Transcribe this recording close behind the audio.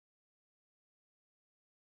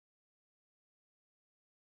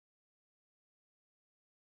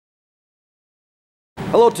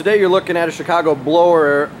Hello, today you're looking at a Chicago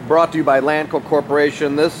blower brought to you by Lanco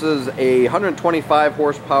Corporation. This is a 125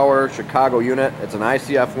 horsepower Chicago unit. It's an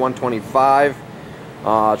ICF 125.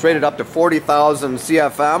 It's rated up to 40,000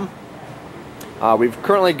 CFM. We've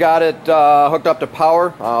currently got it hooked up to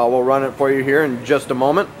power. We'll run it for you here in just a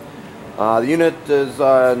moment. The unit is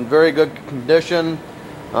in very good condition.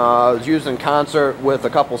 It was used in concert with a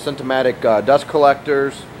couple Symptomatic dust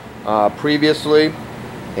collectors previously.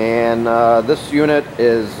 And this unit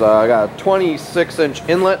is got a 26-inch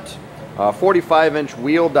inlet, 45-inch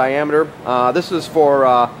wheel diameter. This is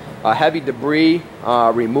for heavy debris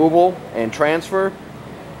removal and transfer.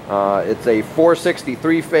 It's a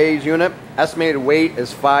 463 phase unit. Estimated weight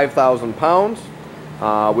is 5,000 pounds.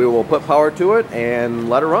 We will put power to it and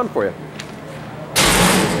let it run for you.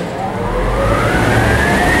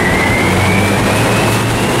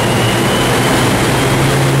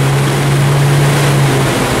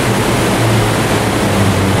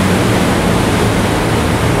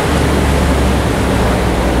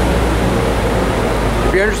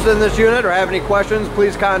 If you're interested in this unit or have any questions,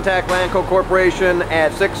 please contact Lanco Corporation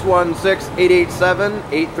at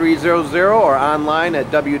 616-887-8300 or online at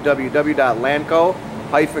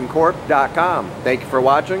www.lanco-corp.com. Thank you for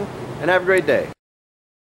watching and have a great day.